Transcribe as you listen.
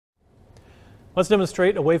Let's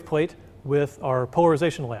demonstrate a wave plate with our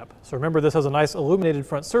polarization lamp. So remember, this has a nice illuminated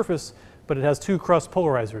front surface, but it has two cross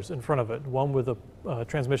polarizers in front of it, one with a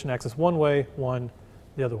transmission axis one way, one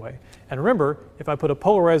the other way. And remember, if I put a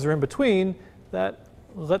polarizer in between, that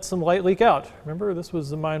lets some light leak out. Remember, this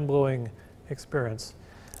was a mind-blowing experience.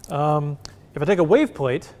 If I take a wave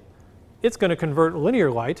plate, it's going to convert linear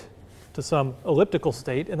light to some elliptical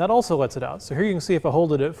state, and that also lets it out. So here you can see if I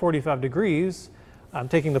hold it at 45 degrees, I'm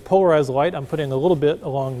taking the polarized light, I'm putting a little bit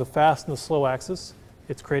along the fast and the slow axis.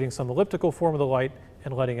 It's creating some elliptical form of the light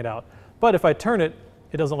and letting it out. But if I turn it,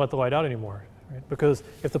 it doesn't let the light out anymore, right? Because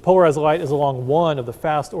if the polarized light is along one of the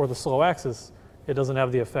fast or the slow axis, it doesn't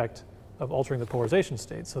have the effect of altering the polarization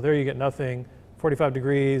state. So there you get nothing, 45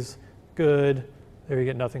 degrees, good, there you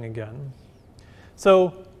get nothing again.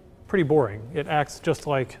 So pretty boring. It acts just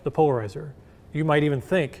like the polarizer. You might even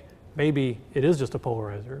think maybe it is just a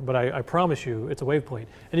polarizer, but I promise you it's a wave plate.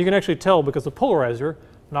 And you can actually tell because the polarizer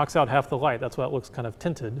knocks out half the light. That's why it looks kind of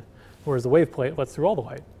tinted, whereas the wave plate lets through all the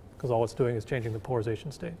light because all it's doing is changing the polarization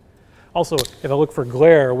state. Also, if I look for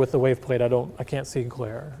glare with the wave plate, I can't see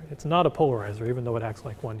glare. It's not a polarizer, even though it acts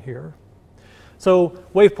like one here. So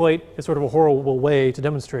wave plate is sort of a horrible way to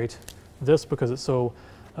demonstrate this because it's so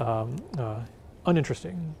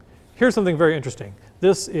uninteresting. Here's something very interesting.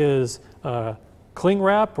 This is cling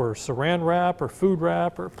wrap or saran wrap or food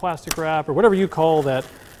wrap or plastic wrap or whatever you call that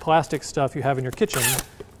plastic stuff you have in your kitchen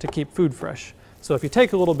to keep food fresh. So if you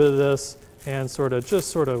take a little bit of this and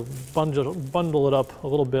just bundle it up a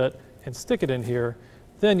little bit and stick it in here,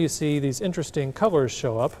 then you see these interesting colors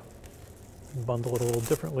show up. Bundle it a little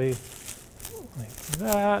differently like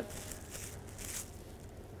that.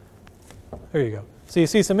 There you go. So you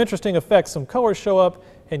see some interesting effects, some colors show up,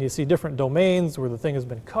 and you see different domains where the thing has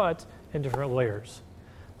been cut in different layers.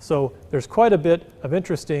 So there's quite a bit of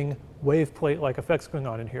interesting wave plate-like effects going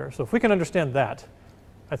on in here. So if we can understand that,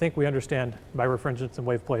 I think we understand birefringence and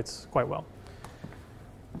wave plates quite well.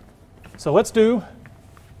 So let's do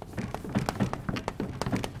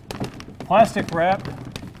plastic wrap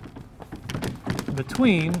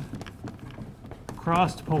between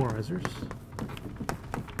crossed polarizers.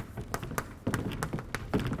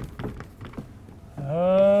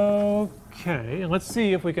 Okay, and let's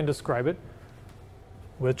see if we can describe it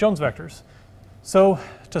with Jones vectors. So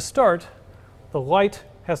to start, the light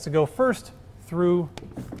has to go first through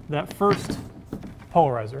that first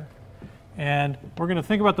polarizer. And we're going to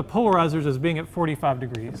think about the polarizers as being at 45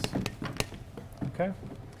 degrees. Okay?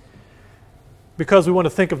 Because we want to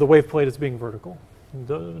think of the wave plate as being vertical.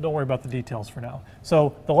 Don't worry about the details for now.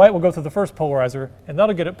 So the light will go through the first polarizer, and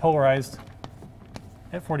that'll get it polarized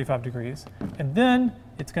at 45 degrees. And then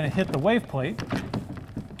it's going to hit the wave plate,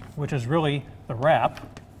 which is really the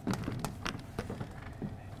wrap.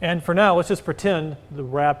 And for now, let's just pretend the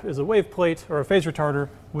wrap is a wave plate or a phase retarder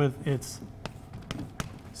with its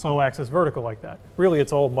slow axis vertical like that. Really,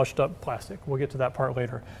 it's all mushed up plastic. We'll get to that part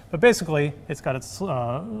later. But basically, it's got its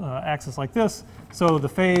axis like this. So the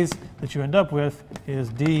phase that you end up with is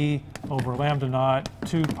d over lambda naught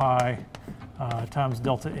 2 pi times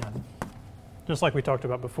delta n, just like we talked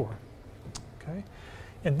about before. Okay?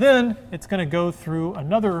 And then it's going to go through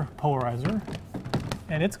another polarizer,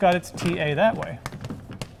 and it's got its TA that way.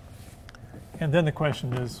 And then the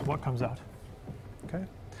question is, what comes out? Okay?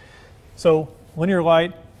 So linear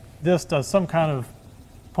light, this does some kind of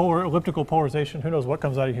elliptical polarization. Who knows what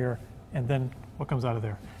comes out of here, and then what comes out of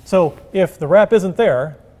there. So if the wrap isn't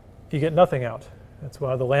there, you get nothing out. That's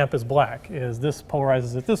why the lamp is black, is this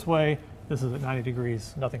polarizes it this way, this is at 90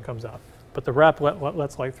 degrees, nothing comes out. But the wrap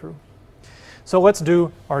lets light through. So let's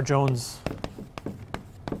do our Jones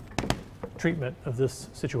treatment of this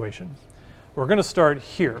situation. We're going to start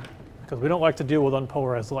here, because we don't like to deal with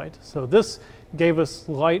unpolarized light. So this gave us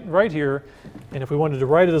light right here, and if we wanted to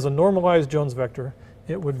write it as a normalized Jones vector,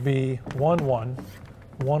 it would be 1, 1,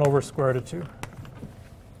 1 over square root of 2. Okay?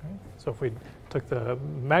 So if we took the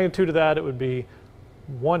magnitude of that, it would be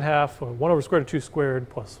 1/2, or 1 over square root of 2 squared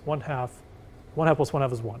plus 1/2. 1/2 plus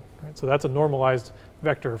 1/2 is 1. Right? So that's a normalized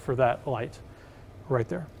vector for that light right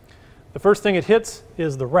there. The first thing it hits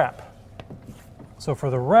is the wrap. So for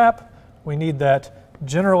the wrap, we need that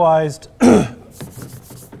generalized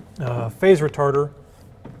phase retarder,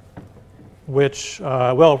 which,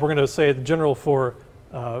 well, if we're going to say the general for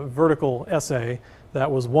vertical SA, that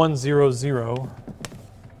was 1, 0, 0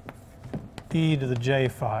 e to the j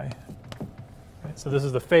phi. Right, so this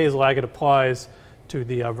is the phase lag it applies to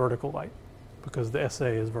the vertical light, because the SA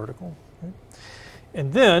is vertical. Right?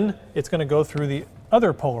 And then it's going to go through the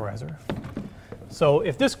other polarizer. So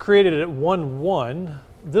if this created it at 1, 1,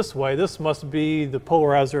 this way, this must be the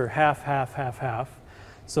polarizer half, half, half, half.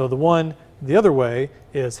 So the one the other way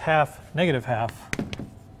is half, negative half,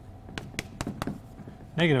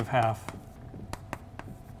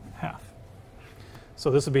 half. So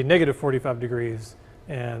this would be negative 45 degrees,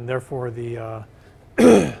 and therefore the,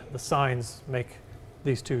 the signs make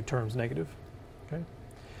these two terms negative. Okay?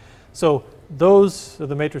 So those are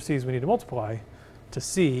the matrices we need to multiply to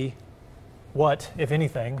see what, if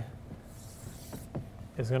anything,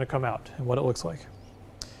 is going to come out and what it looks like.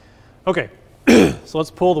 Okay, so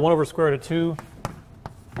let's pull the 1 over square root of 2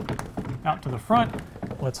 out to the front.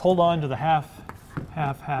 Let's hold on to the half,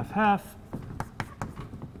 half, half, half.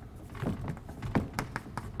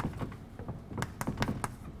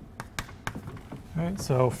 All right,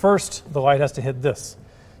 so first the light has to hit this.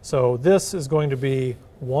 So this is going to be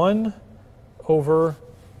 1 over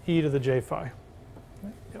e to the j phi.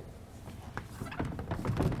 Yep.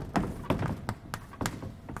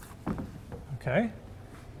 Okay,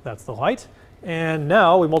 that's the light. And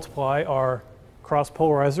now we multiply our cross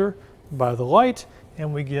polarizer by the light,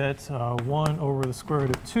 and we get 1 over the square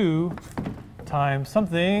root of 2 times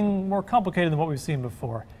something more complicated than what we've seen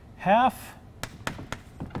before. Half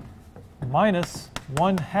minus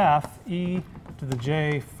 1/2 e to the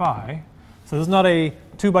j phi. So this is not a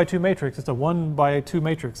 2 by 2 matrix, it's a 1 by 2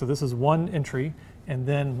 matrix. So this is one entry, and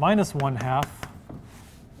then minus 1/2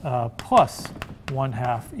 plus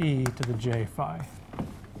 1/2 e to the j phi.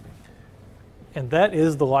 And that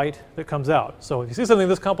is the light that comes out. So if you see something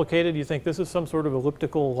this complicated, you think this is some sort of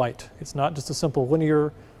elliptical light. It's not just a simple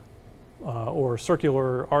linear or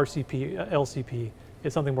circular RCP, LCP.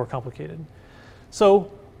 It's something more complicated. So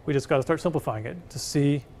we just got to start simplifying it to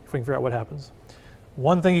see if we can figure out what happens.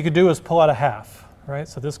 One thing you could do is pull out a half, right?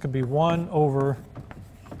 So this could be 1 over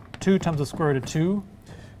 2 times the square root of 2,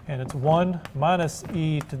 and it's 1 minus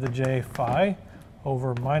e to the j phi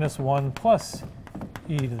over minus 1 plus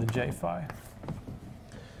e to the j phi.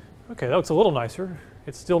 Okay, that looks a little nicer.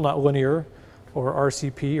 It's still not linear or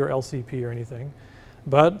RCP or LCP or anything,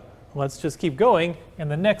 but let's just keep going, and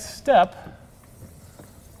the next step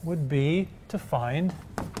would be to find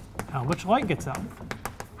how much light gets out.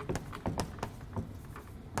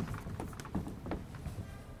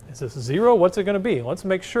 Is this 0? What's it going to be? Let's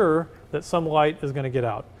make sure that some light is going to get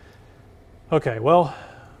out. Okay, well,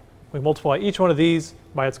 we multiply each one of these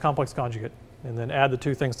by its complex conjugate and then add the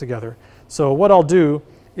two things together. So what I'll do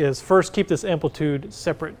is first keep this amplitude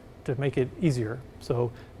separate to make it easier.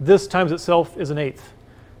 So this times itself is an eighth,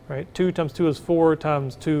 right? 2 times 2 is 4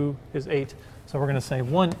 times 2 is 8. So we're going to say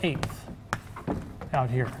 1/8 out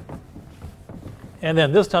here. And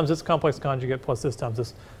then this times its complex conjugate plus this times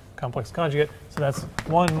this complex conjugate. So that's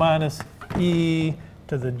 1 minus e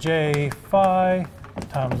to the j phi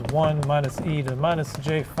times 1 minus e to the minus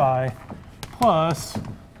j phi plus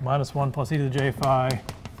minus 1 plus e to the j phi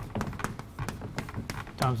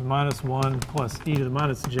times minus 1 plus e to the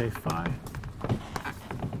minus j phi.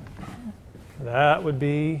 That would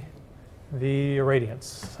be the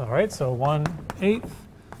irradiance. All right, so 1/8.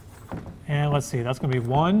 And let's see, that's going to be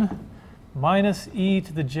 1 minus e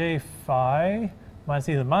to the j phi minus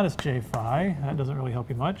e to the minus j phi. That doesn't really help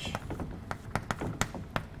you much.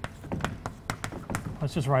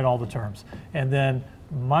 Let's just write all the terms. And then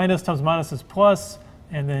minus times minus is plus,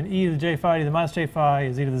 and then e to the j phi to the minus j phi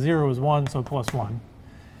is e to the 0 is 1, so plus 1.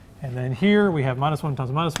 And then here we have minus 1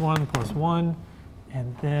 times minus 1 plus 1,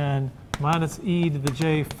 and then minus e to the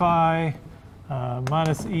j phi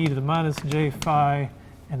minus e to the minus j phi,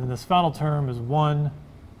 and then this final term is 1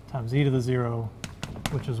 times e to the 0,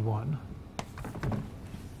 which is 1.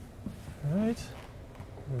 All right,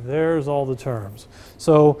 there's all the terms.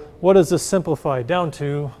 So what does this simplify down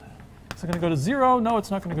to? Is it going to go to 0? No,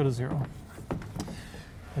 it's not going to go to 0.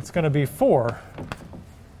 It's going to be 4.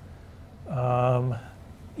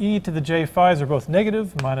 E to the j phi's are both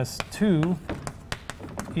negative, minus 2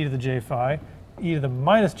 e to the j phi. E to the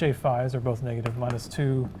minus j phi's are both negative, minus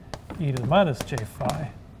 2 e to the minus j phi.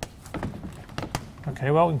 Okay,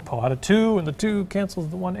 well, we can pull out a 2, and the 2 cancels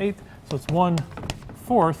the 1/8, so it's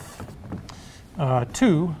 1/4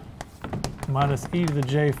 2 minus e to the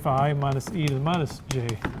j phi minus e to the minus j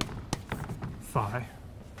phi.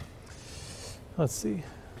 Let's see.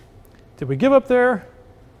 Did we give up there?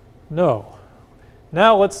 No.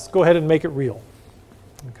 Now let's go ahead and make it real.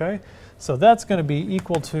 Okay, so that's going to be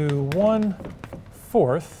equal to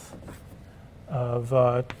 1/4 of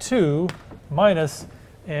 2 minus,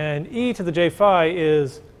 and e to the j phi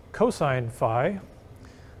is cosine phi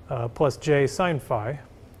plus j sine phi,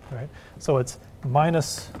 right? So it's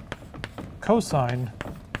minus cosine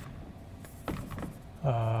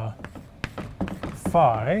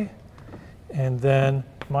phi, and then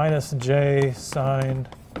minus j sine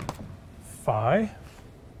phi.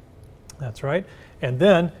 That's right. And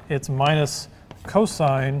then it's minus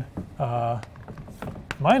cosine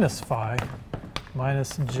minus phi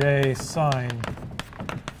minus j sine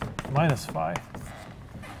minus phi.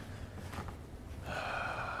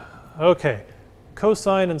 Okay,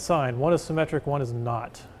 cosine and sine. One is symmetric, one is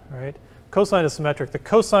not, right? Cosine is symmetric. The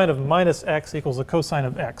cosine of minus x equals the cosine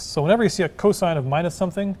of x. So whenever you see a cosine of minus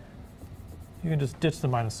something, you can just ditch the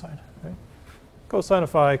minus sign. Right? Cosine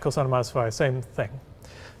of phi, cosine of minus phi, same thing.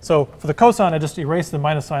 So for the cosine, I just erase the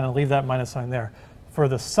minus sign and leave that minus sign there. For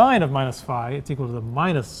the sine of minus phi, it's equal to the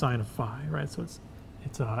minus sine of phi, right? So it's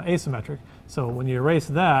asymmetric. So when you erase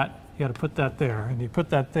that, you got to put that there, and you put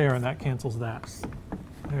that there, and that cancels that.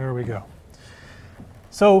 There we go.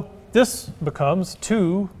 So this becomes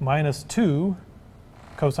 2 minus 2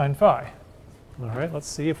 cosine phi. All right, let's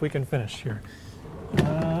see if we can finish here.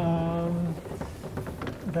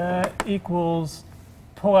 That equals,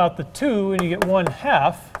 pull out the 2, and you get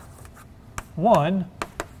 1/2, 1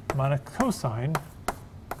 minus cosine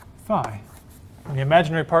phi. And the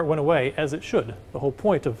imaginary part went away, as it should. The whole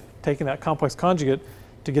point of taking that complex conjugate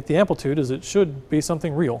to get the amplitude is it should be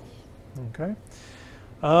something real. Okay.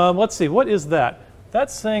 Let's see, what is that?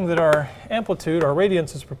 That's saying that our amplitude, our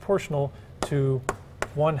radiance, is proportional to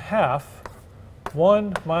 1/2,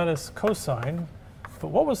 1 minus cosine. But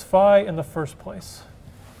what was phi in the first place?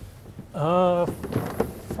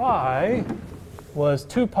 Phi was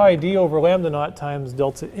 2 pi d over lambda naught times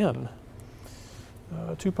delta n.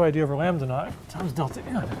 2 pi d over lambda naught times delta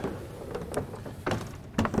n.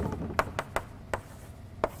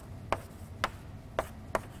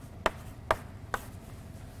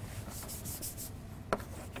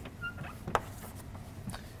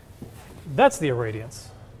 That's the irradiance.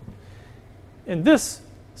 And this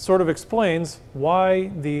sort of explains why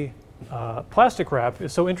the plastic wrap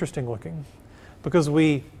is so interesting looking. Because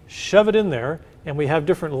we shove it in there, and we have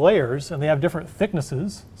different layers, and they have different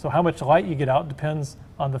thicknesses. So how much light you get out depends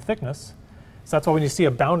on the thickness. So that's why when you see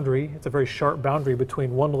a boundary, it's a very sharp boundary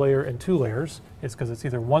between one layer and 2 layers. It's because it's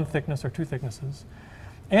either one thickness or 2 thicknesses.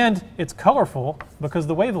 And it's colorful because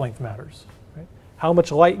the wavelength matters. Right? How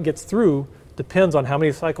much light gets through depends on how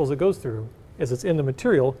many cycles it goes through. As it's in the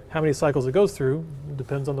material, how many cycles it goes through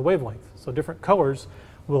depends on the wavelength. So different colors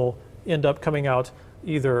will end up coming out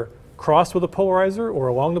either crossed with a polarizer or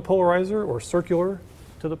along the polarizer or circular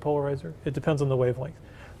to the polarizer. It depends on the wavelength.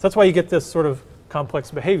 So that's why you get this sort of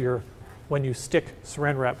complex behavior when you stick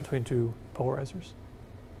saran wrap between 2 polarizers.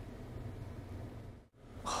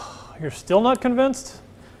 You're still not convinced?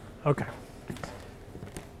 Okay.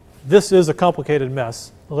 This is a complicated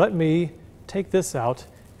mess. Let me take this out,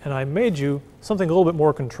 and I made you something a little bit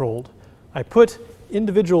more controlled. I put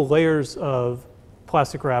individual layers of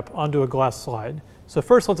plastic wrap onto a glass slide. So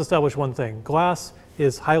first let's establish one thing. Glass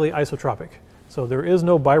is highly isotropic. So there is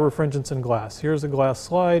no birefringence in glass. Here's a glass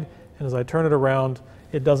slide, and as I turn it around,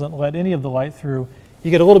 it doesn't let any of the light through.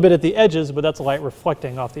 You get a little bit at the edges, but that's light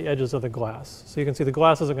reflecting off the edges of the glass. So you can see the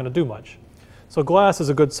glass isn't going to do much. So glass is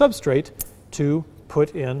a good substrate to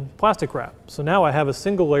put in plastic wrap. So now I have a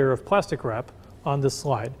single layer of plastic wrap on this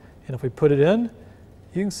slide. And if we put it in,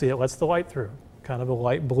 you can see it lets the light through, kind of a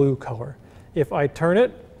light blue color. If I turn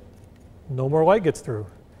it, no more light gets through.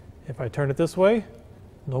 If I turn it this way,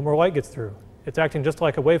 no more light gets through. It's acting just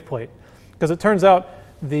like a wave plate. Because it turns out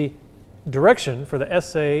the direction for the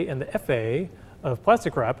SA and the FA of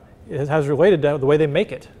plastic wrap has related to the way they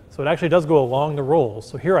make it. So it actually does go along the rolls.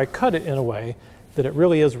 So here I cut it in a way that it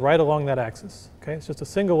really is right along that axis. Okay, it's just a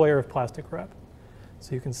single layer of plastic wrap.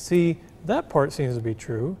 So you can see that part seems to be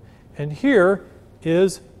true. And here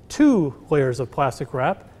is 2 layers of plastic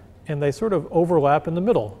wrap, and they sort of overlap in the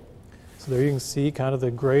middle. So there you can see kind of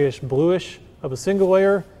the grayish bluish of a single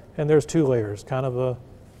layer, and there's 2 layers, kind of a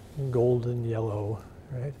golden yellow,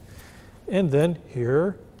 right? And then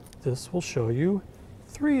here, this will show you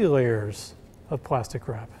 3 layers of plastic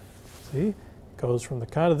wrap. See, goes from the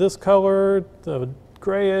kind of this color, the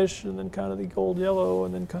grayish, and then kind of the gold yellow,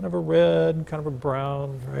 and then kind of a red, kind of a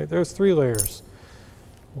brown, right? There's 3 layers.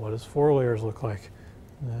 What does 4 layers look like?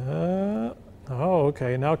 Oh,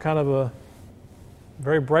 okay, now kind of a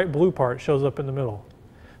very bright blue part shows up in the middle.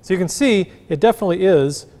 So you can see it definitely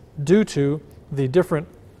is due to the different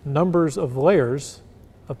numbers of layers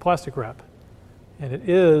of plastic wrap. And it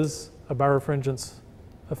is a birefringence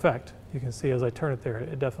effect. You can see as I turn it there,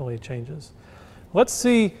 it definitely changes. Let's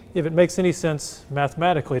see if it makes any sense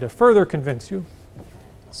mathematically to further convince you.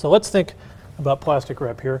 So let's think about plastic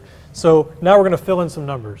wrap here. So now we're going to fill in some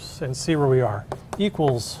numbers and see where we are.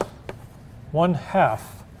 Equals 1/2,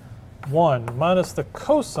 1 minus the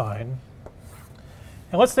cosine.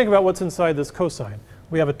 And let's think about what's inside this cosine.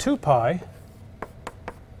 We have a 2 pi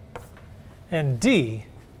And D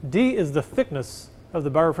is the thickness of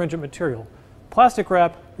the birefringent material. Plastic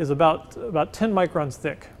wrap is about 10 microns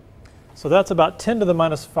thick. So that's about 10 to the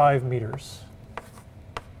minus 5 meters.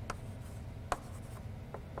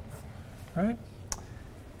 Right?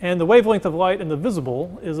 And the wavelength of light in the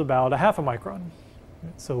visible is about a half a micron.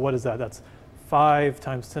 So what is that? That's 5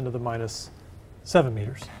 times 10 to the minus 7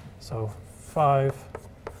 meters. So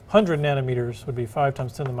 500 nanometers would be 5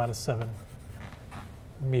 times 10 to the minus 7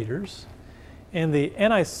 meters. And the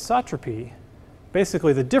anisotropy,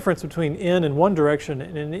 basically the difference between N in one direction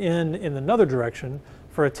and N in another direction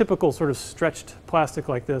for a typical sort of stretched plastic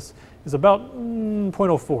like this is about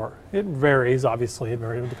 0.04. It varies, obviously,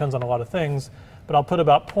 it depends on a lot of things, but I'll put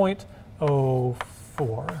about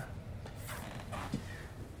 0.04.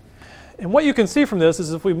 And what you can see from this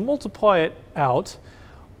is if we multiply it out,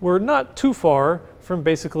 we're not too far from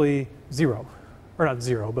basically 0. Or not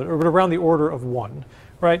 0, but around the order of 1.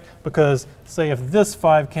 Right? Because say if this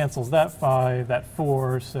 5 cancels that 5, that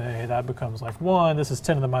 4, say that becomes like 1. This is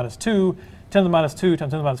 10 to the minus 2. 10 to the minus 2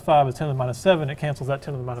 times 10 to the minus 5 is 10 to the minus 7. It cancels that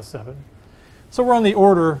 10 to the minus 7. So we're on the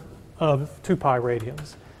order of 2 pi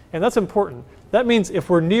radians. And that's important. That means if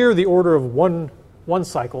we're near the order of one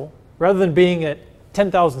cycle, rather than being at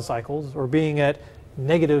 10,000 cycles or being at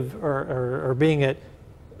negative or being at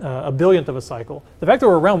a billionth of a cycle, the fact that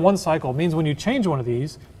we're around 1 cycle means when you change one of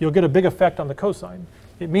these, you'll get a big effect on the cosine.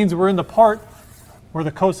 It means we're in the part where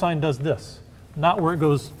the cosine does this, not where it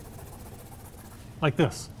goes like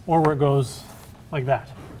this, or where it goes like that.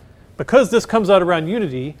 Because this comes out around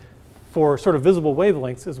unity for sort of visible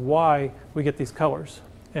wavelengths is why we get these colors.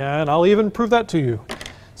 And I'll even prove that to you.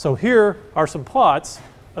 So here are some plots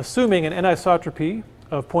assuming an anisotropy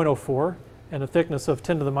of 0.04 and a thickness of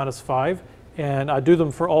 10 to the minus 5. And I do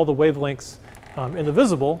them for all the wavelengths in the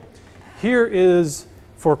visible. Here is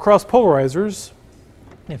for cross polarizers,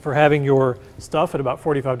 and for having your stuff at about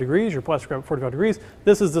 45 degrees, your plastic wrap at 45 degrees,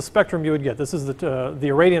 this is the spectrum you would get. This is the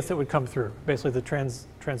irradiance that would come through, basically the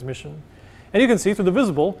transmission. And you can see through the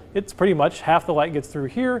visible, it's pretty much half the light gets through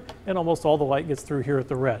here, and almost all the light gets through here at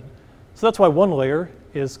the red. So that's why one layer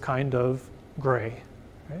is kind of gray.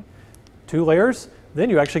 Right? 2 layers, then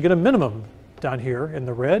you actually get a minimum down here in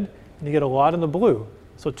the red, and you get a lot in the blue.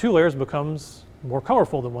 So 2 layers becomes more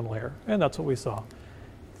colorful than 1 layer, and that's what we saw.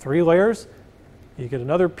 3 layers, you get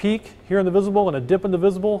another peak here in the visible and a dip in the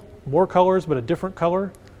visible, more colors but a different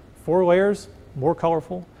color. 4 layers, more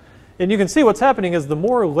colorful. And you can see what's happening is the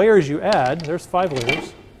more layers you add, there's 5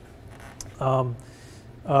 layers,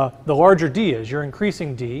 the larger D is. You're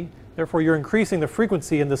increasing D, therefore you're increasing the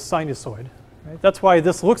frequency in this sinusoid. Right? That's why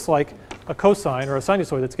this looks like a cosine or a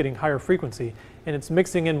sinusoid that's getting higher frequency, and it's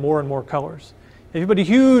mixing in more and more colors. If you put a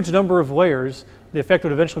huge number of layers, the effect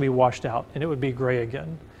would eventually be washed out, and it would be gray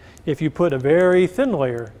again. If you put a very thin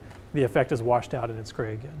layer, the effect is washed out and it's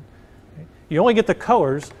gray again. Right? You only get the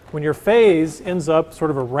colors when your phase ends up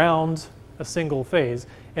sort of around a single phase.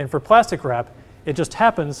 And for plastic wrap, it just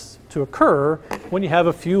happens to occur when you have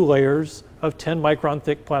a few layers of 10 micron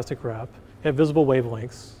thick plastic wrap at visible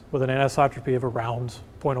wavelengths with an anisotropy of around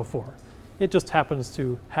 0.04. It just happens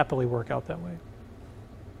to happily work out that way.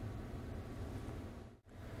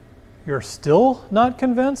 You're still not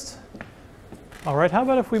convinced? All right, how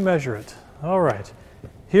about if we measure it? All right,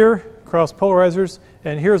 here, cross polarizers,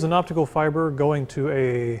 and here's an optical fiber going to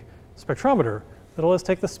a spectrometer that'll let us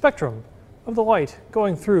take the spectrum of the light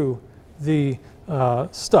going through the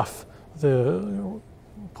stuff, the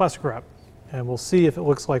plastic wrap, and we'll see if it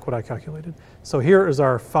looks like what I calculated. So here is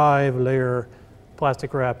our 5-layer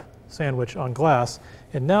plastic wrap sandwich on glass,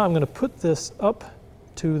 and now I'm going to put this up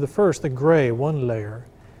to the gray 1 layer,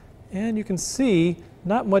 and you can see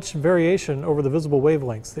not much variation over the visible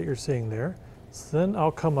wavelengths that you're seeing there. So then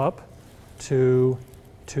I'll come up to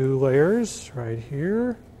 2 layers right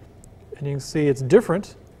here, and you can see it's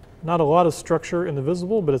different. Not a lot of structure in the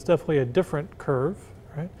visible, but it's definitely a different curve,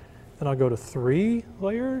 right? Then I'll go to 3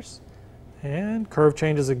 layers, and curve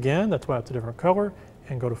changes again. That's why it's a different color.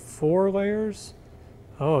 And go to 4 layers.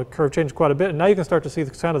 Oh, the curve changed quite a bit. And now you can start to see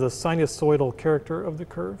kind of the sinusoidal character of the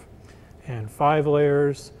curve. And 5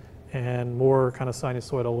 layers, and more kind of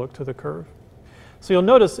sinusoidal look to the curve. So you'll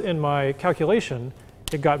notice in my calculation,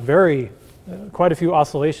 it got quite a few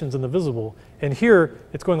oscillations in the visible. And here,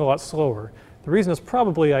 it's going a lot slower. The reason is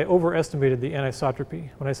probably I overestimated the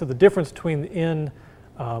anisotropy. When I said the difference between the N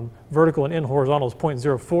vertical and N horizontal is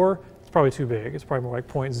 0.04, it's probably too big. It's probably more like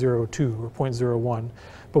 0.02 or 0.01.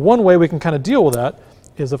 But one way we can kind of deal with that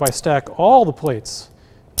is if I stack all the plates.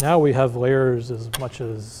 Now we have layers as much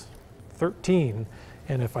as 13.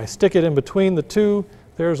 And if I stick it in between the 2,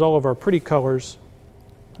 there's all of our pretty colors.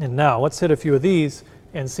 And now let's hit a few of these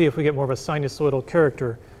and see if we get more of a sinusoidal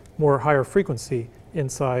character, more higher frequency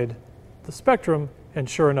inside the spectrum. And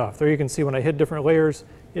sure enough, there you can see when I hit different layers,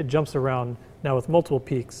 it jumps around now with multiple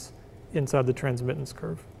peaks inside the transmittance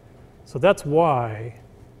curve. So that's why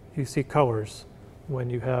you see colors when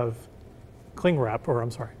you have cling wrap, or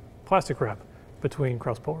I'm sorry, plastic wrap between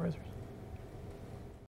cross polarizers.